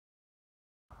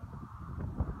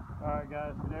Alright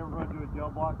guys, today we're going to do a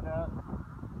gel block test.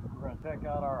 We're going to check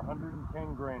out our 110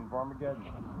 grain Varmageddon.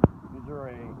 These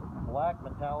are a black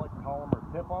metallic polymer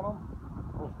tip on them.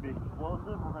 Supposed to be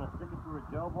explosive. We're going to stick it through a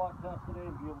gel block test today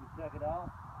and be able to check it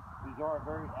out. These are a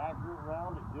very accurate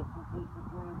round at distances for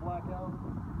 300 blackout,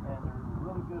 and they're a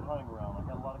really good hunting round. I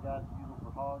got a lot of guys that use them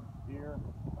for hogs, deer.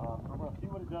 So we're going to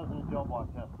see what it does in a gel block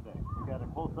test today. We got a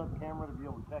close-up camera to be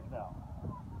able to check it out.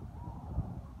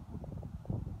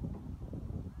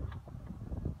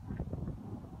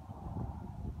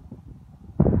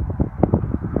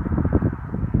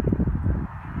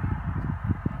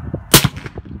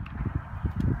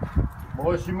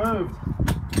 Boy, she moved.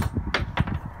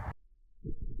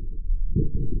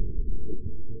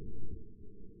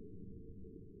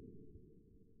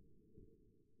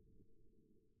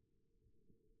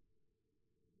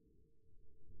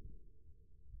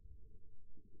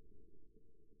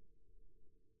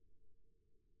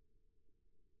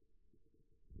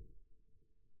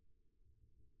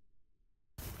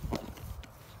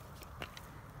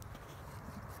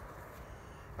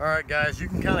 All right, guys, you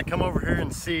can kind of come over here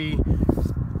and see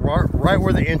right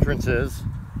where the entrance is,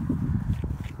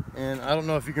 and I don't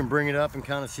know if you can bring it up and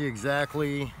kind of see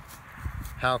exactly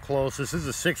how close. This is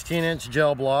a 16-inch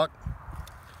gel block,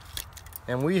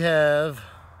 and we have,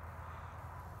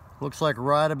 looks like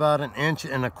right about 1.25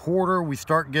 inches. We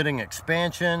start getting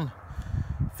expansion,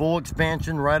 full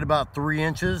expansion right about 3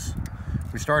 inches.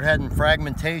 We start having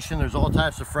fragmentation. There's all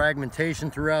types of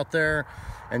fragmentation throughout there,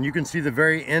 and you can see the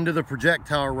very end of the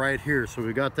projectile right here. So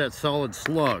we got that solid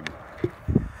slug.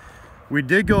 We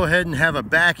did go ahead and have a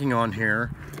backing on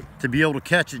here to be able to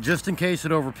catch it just in case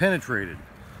it overpenetrated.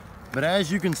 But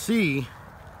as you can see,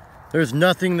 there's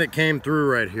nothing that came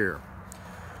through right here.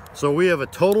 So we have a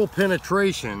total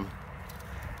penetration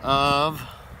of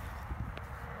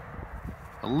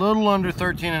a little under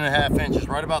 13.5 inches,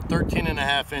 right about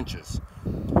 13.5 inches.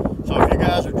 So if you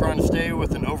guys are trying to stay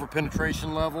with an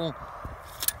overpenetration level,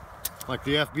 like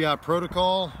the FBI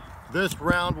protocol, this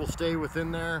round will stay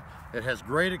within there. It has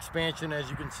great expansion, as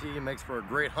you can see. It makes for a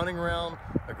great hunting round,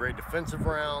 a great defensive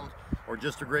round, or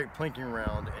just a great plinking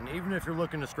round. And even if you're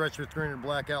looking to stretch your 300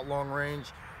 blackout long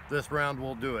range, this round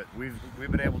will do it. We've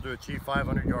been able to achieve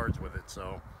 500 yards with it.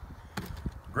 So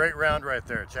great round right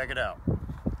there. Check it out.